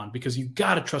has gone, because you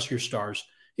got to trust your stars.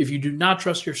 If you do not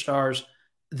trust your stars,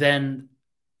 then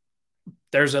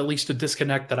there's at least a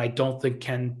disconnect that I don't think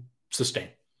can sustain.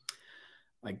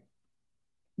 Like,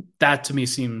 that to me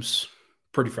seems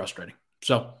pretty frustrating.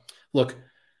 So look,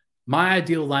 my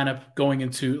ideal bench lineup going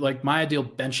into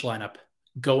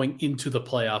the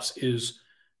playoffs is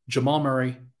Jamal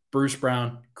Murray, Bruce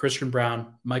Brown, Christian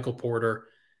Brown, Michael Porter,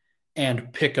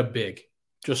 and pick a big,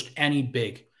 just any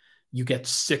big. You get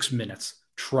 6 minutes.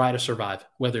 Try to survive,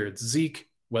 whether it's Zeke,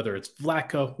 whether it's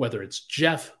Vlatko, whether it's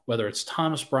Jeff, whether it's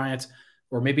Thomas Bryant,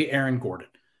 or maybe Aaron Gordon.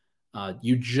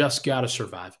 You just got to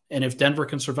survive. And if Denver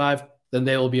can survive, then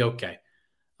they will be okay.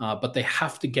 But they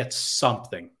have to get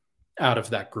something out of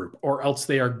that group, or else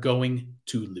they are going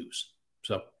to lose.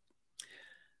 So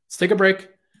let's take a break.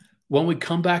 When we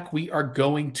come back, we are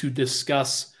going to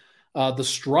discuss the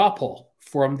straw poll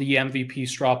from the MVP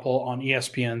straw poll on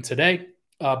ESPN today.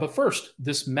 But first,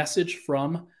 this message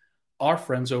from our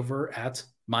friends over at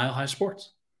Mile High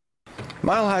Sports.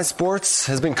 Mile High Sports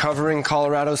has been covering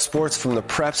Colorado sports from the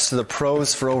preps to the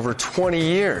pros for over 20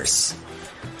 years.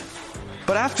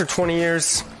 But after 20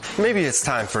 years, maybe it's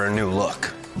time for a new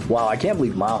look. Wow, I can't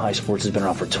believe Mile High Sports has been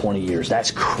around for 20 years.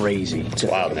 That's crazy to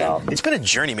think about. It's been a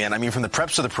journey, man. I mean, from the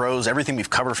preps to the pros, everything we've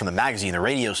covered from the magazine, the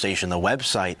radio station, the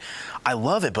website. I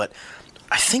love it, but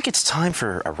I think it's time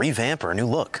for a revamp or a new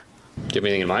look. Do you have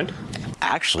anything in mind?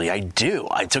 Actually, I do.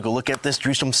 I took a look at this,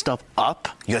 drew some stuff up.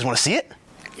 You guys want to see it?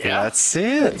 Yeah, let's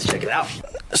see it. Let's check it out.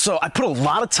 So I put a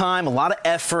lot of time, a lot of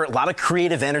effort, a lot of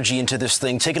creative energy into this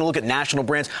thing, taking a look at national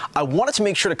brands. I wanted to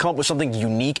make sure to come up with something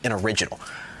unique and original.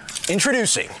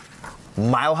 Introducing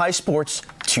Mile High Sports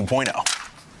 2.0.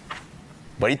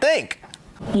 What do you think?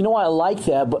 You know, I like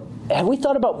that, but have we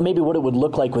thought about maybe what it would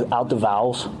look like without the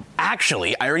vowels?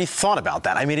 Actually, I already thought about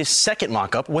that. I made a second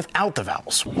mock-up without the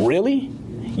vowels. Really?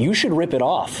 You should rip it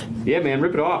off. Yeah, man,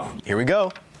 rip it off. Here we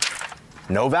go.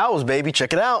 No vowels, baby.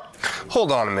 Check it out.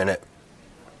 Hold on a minute.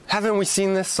 Haven't we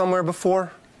seen this somewhere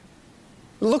before?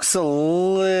 It looks a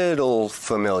little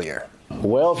familiar.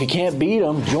 Well, if you can't beat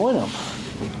them, join them.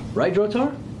 Right,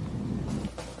 Drotar?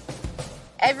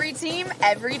 Every team,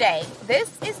 every day.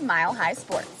 This is Mile High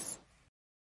Sports.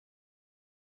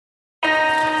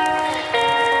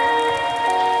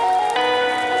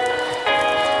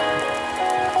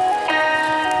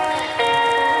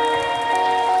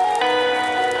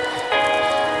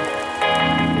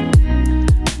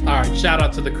 Shout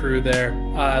out to the crew there.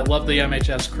 I love the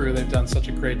MHS crew. They've done such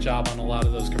a great job on a lot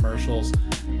of those commercials.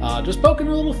 Just poking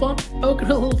a little fun,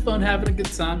 having a good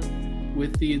time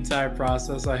with the entire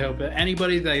process. I hope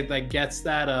anybody that gets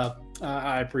that,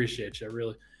 I appreciate you.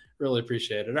 Really, really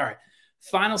appreciate it. All right.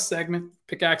 Final segment,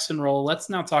 pickaxe and roll. Let's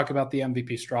now talk about the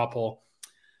MVP straw poll.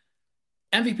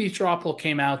 MVP straw poll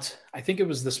came out, I think it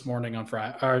was this morning on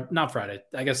Friday, or not Friday,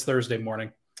 I guess Thursday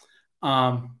morning.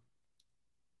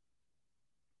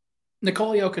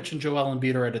 Nikola Jokić and Joel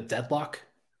Embiid are at a deadlock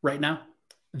right now.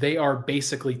 They are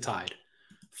basically tied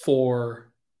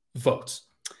for votes.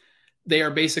 They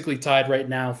are basically tied right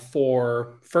now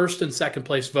for first and second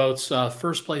place votes.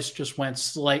 First place just went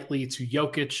slightly to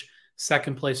Jokić.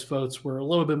 Second place votes were a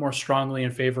little bit more strongly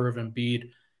in favor of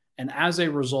Embiid. And as a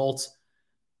result,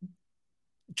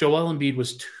 Joel Embiid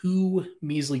was 2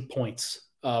 measly points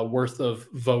worth of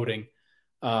voting.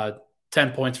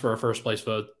 10 points for a first place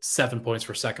vote, 7 points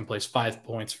for second place, 5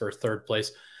 points for third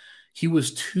place. He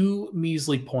was 2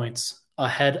 measly points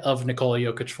ahead of Nikola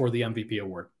Jokić for the MVP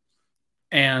award.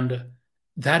 And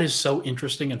that is so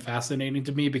interesting and fascinating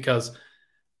to me because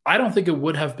I don't think it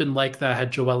would have been like that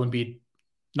had Joel Embiid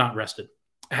not rested.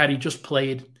 Had he just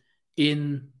played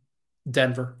in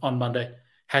Denver on Monday,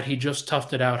 had he just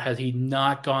toughed it out, had he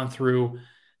not gone through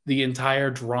the entire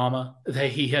drama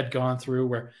that he had gone through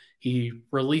where he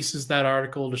releases that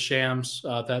article to Shams,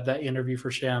 that interview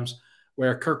for Shams,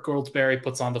 where Kirk Goldsberry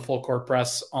puts on the full court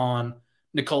press on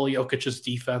Nikola Jokic's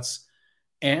defense,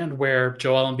 and where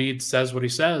Joel Embiid says what he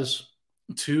says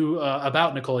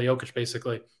about Nikola Jokić,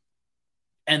 basically,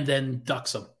 and then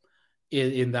ducks him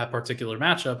in that particular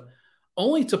matchup,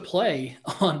 only to play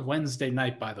on Wednesday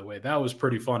night, by the way. That was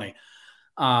pretty funny.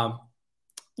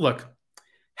 Look,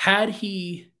 had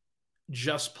he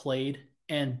just played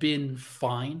and been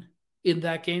fine in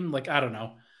that game, like, I don't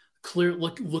know,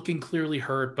 looking clearly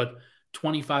hurt, but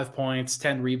 25 points,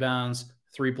 10 rebounds,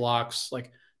 3 blocks,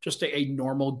 like just a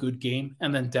normal good game,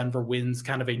 and then Denver wins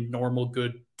kind of a normal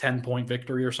good 10-point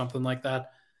victory or something like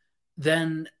that,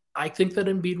 then I think that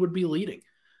Embiid would be leading.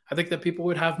 I think that people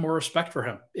would have more respect for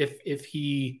him if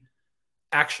he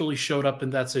actually showed up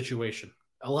in that situation.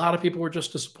 A lot of people were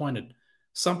just disappointed.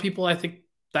 Some people, I think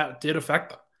that did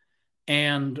affect them.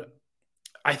 And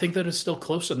I think that it's still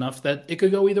close enough that it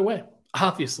could go either way.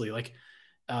 Obviously, like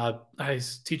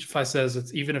Teachify says,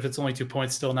 it's even if it's only 2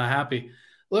 points, still not happy.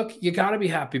 Look, you got to be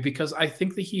happy because I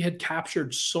think that he had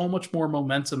captured so much more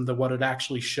momentum than what it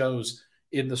actually shows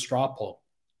in the straw poll.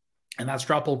 And that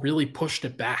straw poll really pushed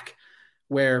it back,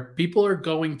 where people are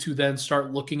going to then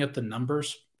start looking at the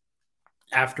numbers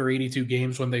after 82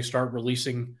 games when they start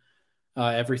releasing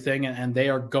everything, and they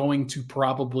are going to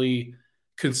probably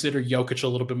consider Jokić a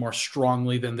little bit more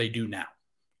strongly than they do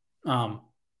now.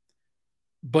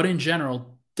 But in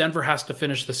general, Denver has to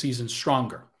finish the season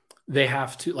stronger. They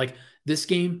have to, like, this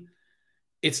game,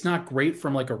 it's not great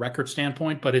from like a record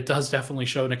standpoint, but it does definitely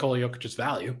show Nikola Jokic's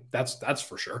value. That's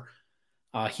for sure.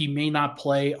 He may not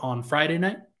play on Friday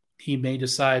night. He may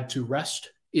decide to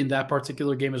rest in that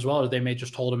particular game as well, or they may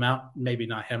just hold him out. Maybe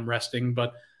not him resting,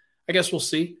 but I guess we'll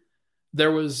see.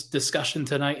 There was discussion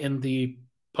tonight in the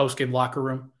post-game locker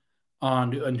room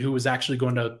on who was actually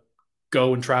going to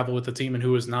go and travel with the team and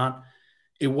who was not.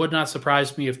 It would not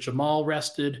surprise me if Jamal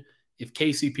rested, if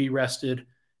KCP rested,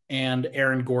 and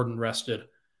Aaron Gordon rested.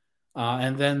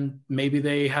 And then maybe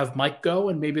they have Mike go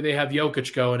and maybe they have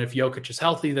Jokić go. And if Jokić is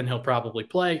healthy, then he'll probably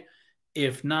play.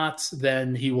 If not,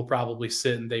 then he will probably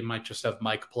sit and they might just have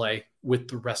Mike play with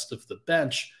the rest of the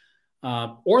bench.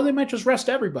 Or they might just rest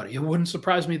everybody. It wouldn't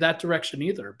surprise me that direction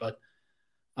either. But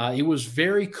it was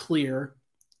very clear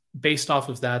based off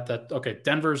of that, okay,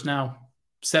 Denver's now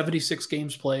 76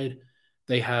 games played.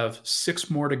 They have 6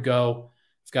 more to go.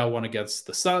 They've got one against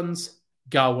the Suns,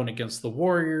 got one against the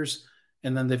Warriors,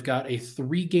 and then they've got a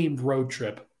 3-game road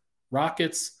trip.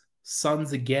 Rockets,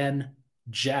 Suns again,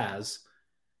 Jazz,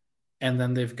 and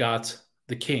then they've got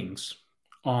the Kings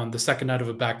on the second night of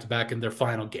a back-to-back in their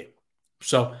final game.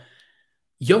 So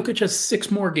Jokić has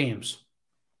 6 more games,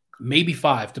 maybe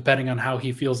 5, depending on how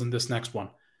he feels in this next one,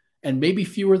 and maybe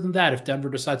fewer than that if Denver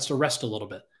decides to rest a little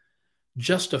bit.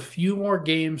 Just a few more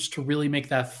games to really make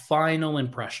that final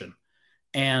impression.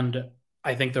 And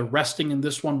I think the resting in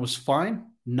this one was fine.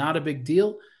 Not a big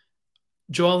deal.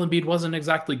 Joel Embiid wasn't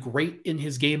exactly great in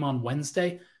his game on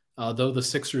Wednesday, though the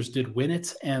Sixers did win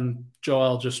it. And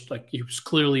Joel he was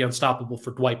clearly unstoppable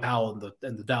for Dwight Powell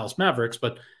and the Dallas Mavericks,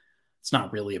 but it's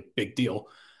not really a big deal.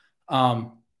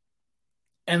 And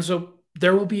so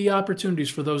there will be opportunities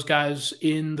for those guys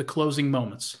in the closing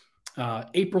moments.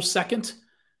 April 2nd,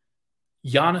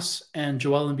 Giannis and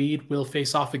Joel Embiid will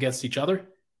face off against each other.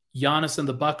 Giannis and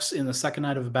the Bucks in the second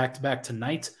night of a back-to-back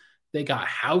tonight. They got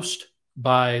housed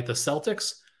by the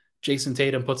Celtics. Jason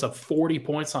Tatum puts up 40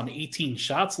 points on 18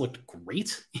 shots, looked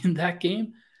great in that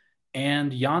game.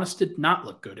 And Giannis did not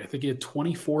look good. I think he had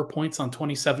 24 points on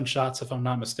 27 shots, if I'm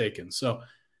not mistaken. So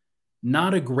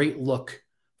not a great look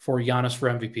for Giannis for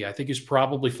MVP. I think he's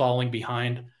probably falling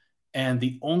behind. And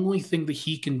the only thing that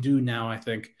he can do now, I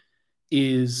think,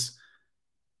 is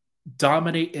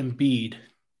dominate Embiid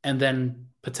and then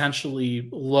potentially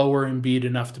lower Embiid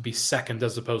enough to be second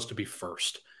as opposed to be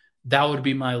first. That would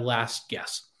be my last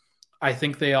guess. I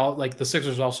think the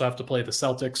Sixers also have to play the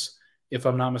Celtics, if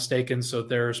I'm not mistaken. So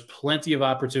there's plenty of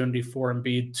opportunity for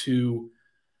Embiid to,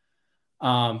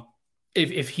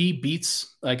 if he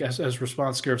beats, like as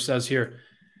Response Curve says here,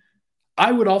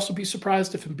 I would also be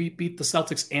surprised if Embiid beat the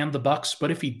Celtics and the Bucks.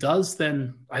 But if he does,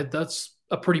 then that's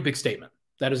a pretty big statement.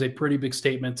 That is a pretty big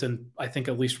statement. And I think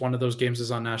at least one of those games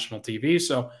is on national TV.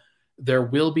 So there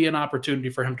will be an opportunity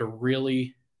for him to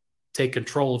really take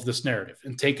control of this narrative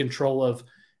and take control of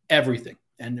everything.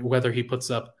 And whether he puts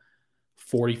up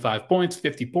 45 points,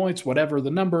 50 points, whatever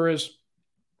the number is,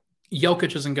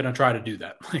 Jokić isn't going to try to do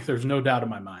that. Like, there's no doubt in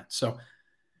my mind. So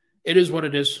it is what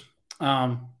it is.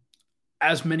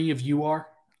 As many of you are,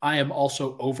 I am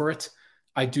also over it.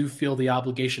 I do feel the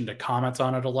obligation to comment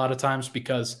on it a lot of times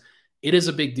because it is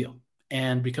a big deal.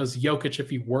 And because Jokić,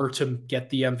 if he were to get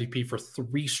the MVP for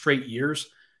 3 straight years,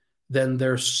 then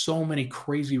there's so many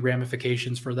crazy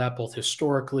ramifications for that, both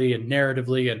historically and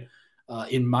narratively. And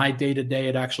in my day-to-day,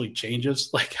 it actually changes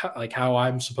like how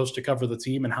I'm supposed to cover the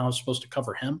team and how I'm supposed to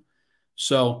cover him.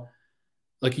 So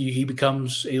like he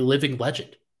becomes a living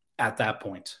legend at that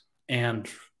point and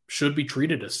should be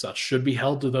treated as such, should be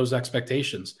held to those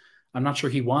expectations. I'm not sure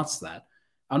he wants that.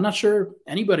 I'm not sure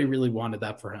anybody really wanted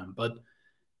that for him, but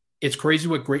it's crazy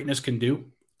what greatness can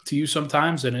do to you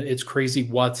sometimes. And it's crazy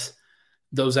what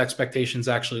those expectations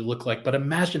actually look like. But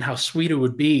imagine how sweet it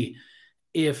would be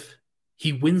if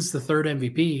he wins the 3rd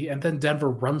MVP and then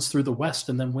Denver runs through the West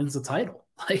and then wins the title.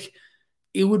 Like,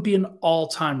 it would be an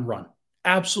all-time run,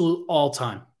 absolute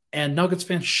all-time. And Nuggets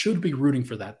fans should be rooting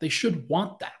for that. They should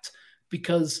want that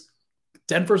because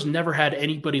Denver's never had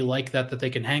anybody like that they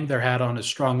can hang their hat on as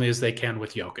strongly as they can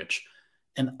with Jokić.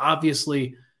 And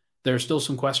obviously, there's still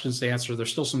some questions to answer.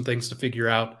 There's still some things to figure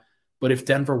out. But if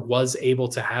Denver was able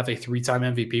to have a 3-time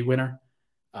MVP winner,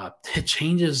 it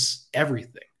changes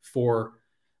everything for,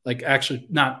 like, actually,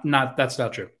 that's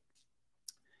not true.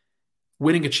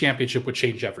 Winning a championship would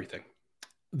change everything.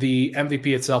 The MVP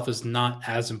itself is not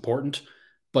as important,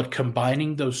 but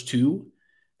combining those two,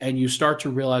 and you start to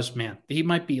realize, man, he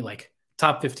might be like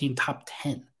top 15, top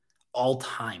 10 all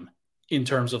time in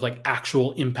terms of like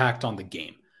actual impact on the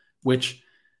game, which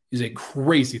is a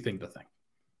crazy thing to think.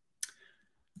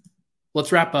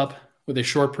 Let's wrap up with a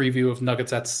short preview of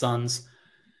Nuggets at Suns.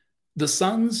 The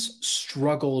Suns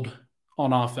struggled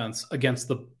on offense against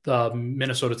the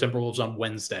Minnesota Timberwolves on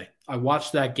Wednesday. I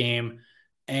watched that game,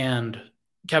 and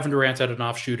Kevin Durant had an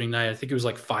off shooting night. I think it was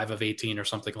like 5 of 18 or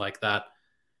something like that.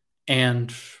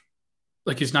 And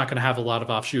like, he's not going to have a lot of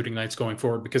off shooting nights going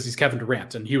forward because he's Kevin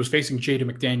Durant, and he was facing Jaden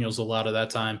McDaniels a lot of that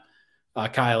time,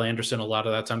 Kyle Anderson a lot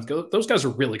of that time. Those guys are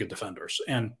really good defenders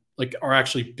and like are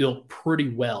actually built pretty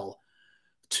well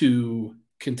to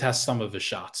contest some of his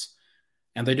shots.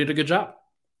 And they did a good job.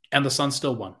 And the Suns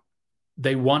still won.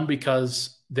 They won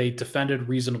because they defended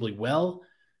reasonably well,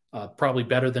 probably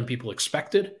better than people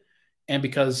expected, and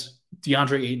because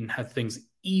DeAndre Ayton had things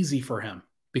easy for him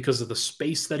because of the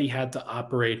space that he had to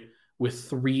operate with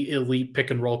 3 elite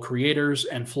pick-and-roll creators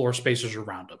and floor spacers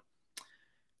around him.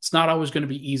 It's not always going to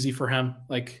be easy for him.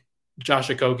 Like Josh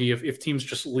Okogie, if teams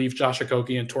just leave Josh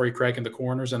Okogie and Torrey Craig in the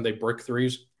corners and they brick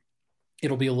threes,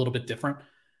 it'll be a little bit different.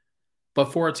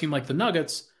 But for a team like the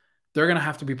Nuggets, they're going to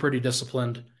have to be pretty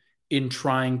disciplined in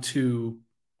trying to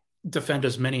defend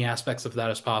as many aspects of that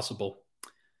as possible.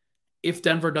 If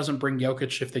Denver doesn't bring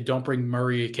Jokić, if they don't bring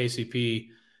Murray, KCP,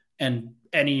 and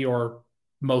any or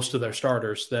most of their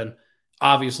starters, then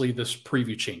obviously this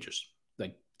preview changes.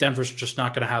 Like, Denver's just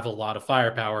not going to have a lot of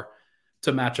firepower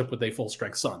to match up with a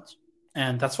full-strength Suns.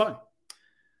 And that's fine.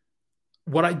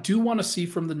 What I do want to see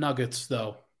from the Nuggets,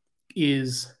 though,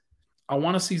 is I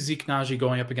want to see Zeke Naji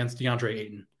going up against DeAndre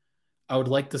Ayton. I would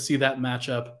like to see that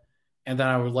matchup, and then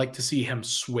I would like to see him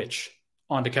switch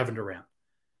onto Kevin Durant.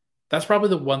 That's probably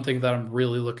the one thing that I'm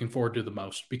really looking forward to the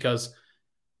most, because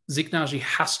Zeke Naji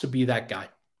has to be that guy.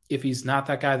 If he's not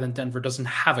that guy, then Denver doesn't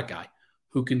have a guy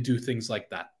who can do things like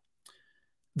that.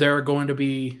 There are going to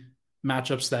be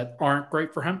matchups that aren't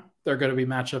great for him. There are going to be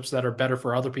matchups that are better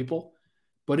for other people.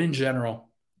 But in general,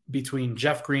 between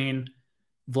Jeff Green,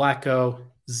 Vlatko,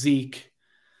 Zeke,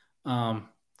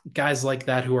 guys like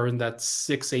that who are in that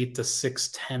 6'8" to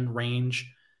 6'10"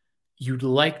 range, you'd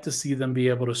like to see them be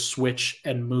able to switch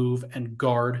and move and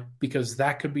guard, because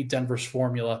that could be Denver's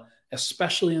formula,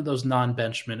 especially in those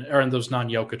non-bench minutes or in those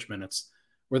non-Jokić minutes,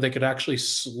 where they could actually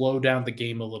slow down the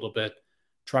game a little bit,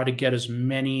 try to get as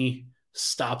many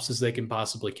stops as they can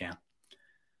possibly can.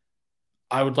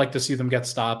 I would like to see them get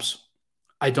stops.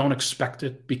 I don't expect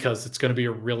it because it's going to be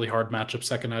a really hard matchup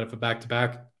second night of a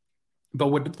back-to-back. but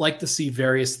would like to see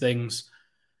various things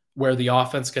where the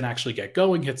offense can actually get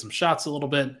going, hit some shots a little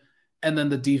bit, and then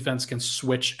the defense can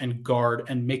switch and guard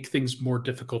and make things more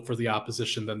difficult for the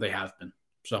opposition than they have been.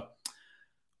 So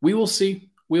we will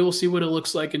see. We will see what it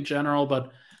looks like in general,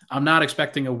 but I'm not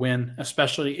expecting a win,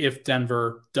 especially if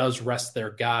Denver does rest their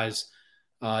guys.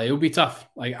 It would be tough.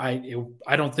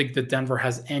 I don't think that Denver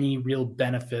has any real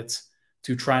benefits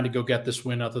to trying to go get this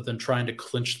win other than trying to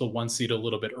clinch the 1 seed a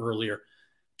little bit earlier.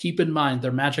 Keep in mind,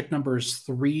 their magic number is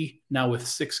 3 now with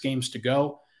 6 games to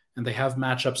go, and they have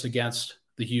matchups against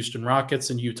the Houston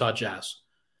Rockets and Utah Jazz.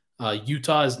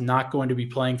 Utah is not going to be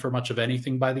playing for much of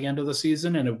anything by the end of the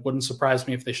season, and it wouldn't surprise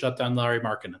me if they shut down Larry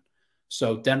Markkinen.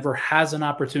 So Denver has an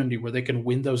opportunity where they can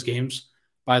win those games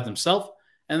by themselves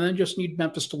and then just need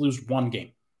Memphis to lose 1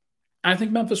 game. I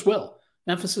think Memphis will.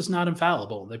 Memphis is not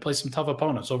infallible. They play some tough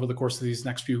opponents over the course of these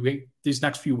next few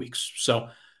weeks. So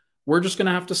we're just going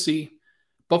to have to see.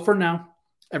 But for now,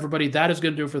 everybody, that is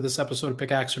going to do it for this episode of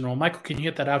Pickaxe and Roll. Michael, can you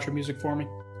hit that outro music for me?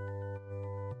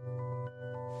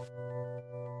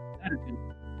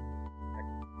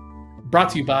 Brought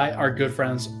to you by our good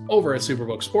friends over at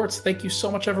Superbook Sports. Thank you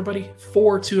so much, everybody,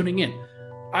 for tuning in.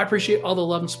 I appreciate all the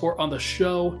love and support on the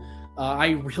show.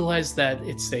 I realize that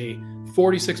it's a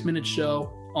 46-minute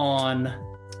show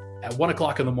at 1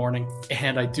 o'clock in the morning,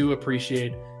 and I do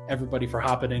appreciate everybody for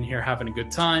hopping in here, having a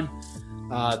good time.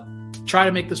 Try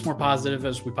to make this more positive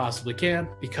as we possibly can,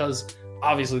 because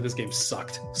obviously this game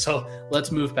sucked. So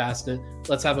let's move past it.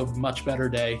 Let's have a much better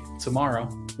day tomorrow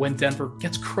when Denver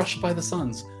gets crushed by the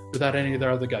Suns without any of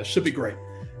their other guys. Should be great.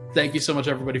 Thank you so much,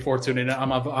 everybody, for tuning in.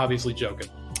 I'm obviously joking.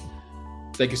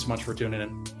 Thank you so much for tuning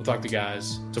in. We'll talk to you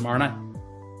guys tomorrow night.